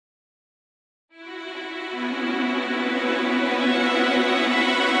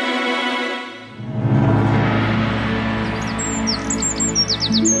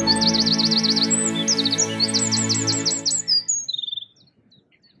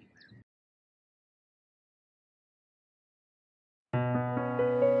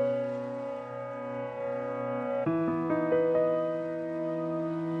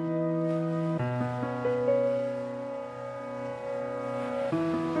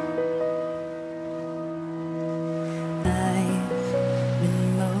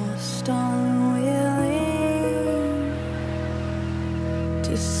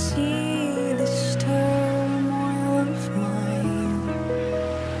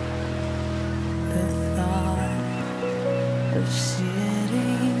but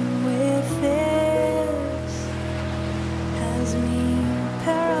sitting with this has me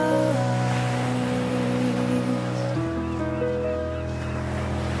paralyzed.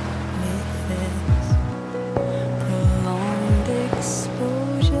 With this prolonged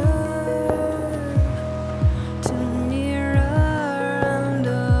exposure to mirror and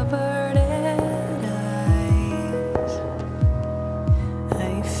averted eyes,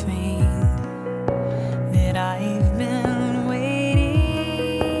 I find that I've been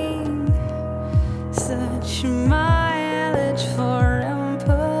waiting such mileage for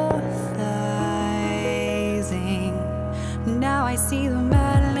empathizing. Now I see the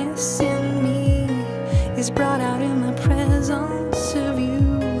madness in me is brought out in the presence of you.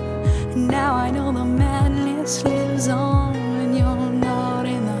 Now I know the madness lives on when you're not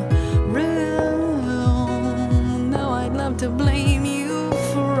in the room. Now I'd love to blame you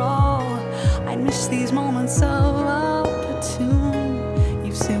for all I miss these moments of opportune.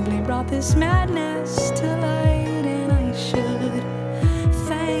 You've simply brought this madness to light, and I should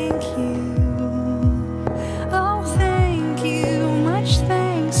thank you. Oh, thank you, much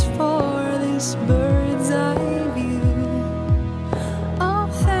thanks for this bird's eye view. Oh,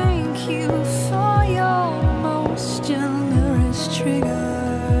 thank you for your most generous triggers.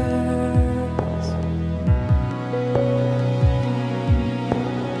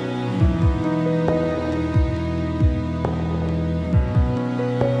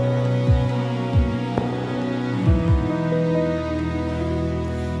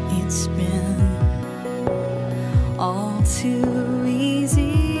 It's been all too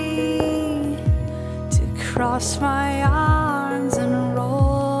easy to cross my arms and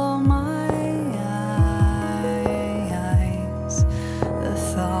roll my eyes. The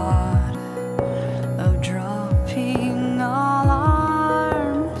thought of dropping all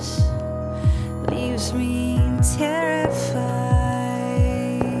arms leaves me terrified.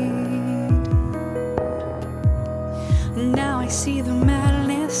 Now I see the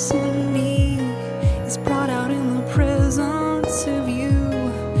madness in me is brought out in the presence of you.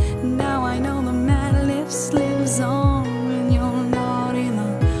 Now I know the madness lives on when you're not in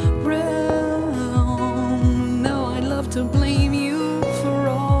the room. No, I'd love to blame you for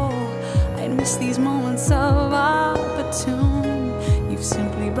all I miss these moments of opportune. You've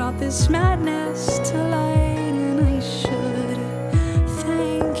simply brought this madness to life.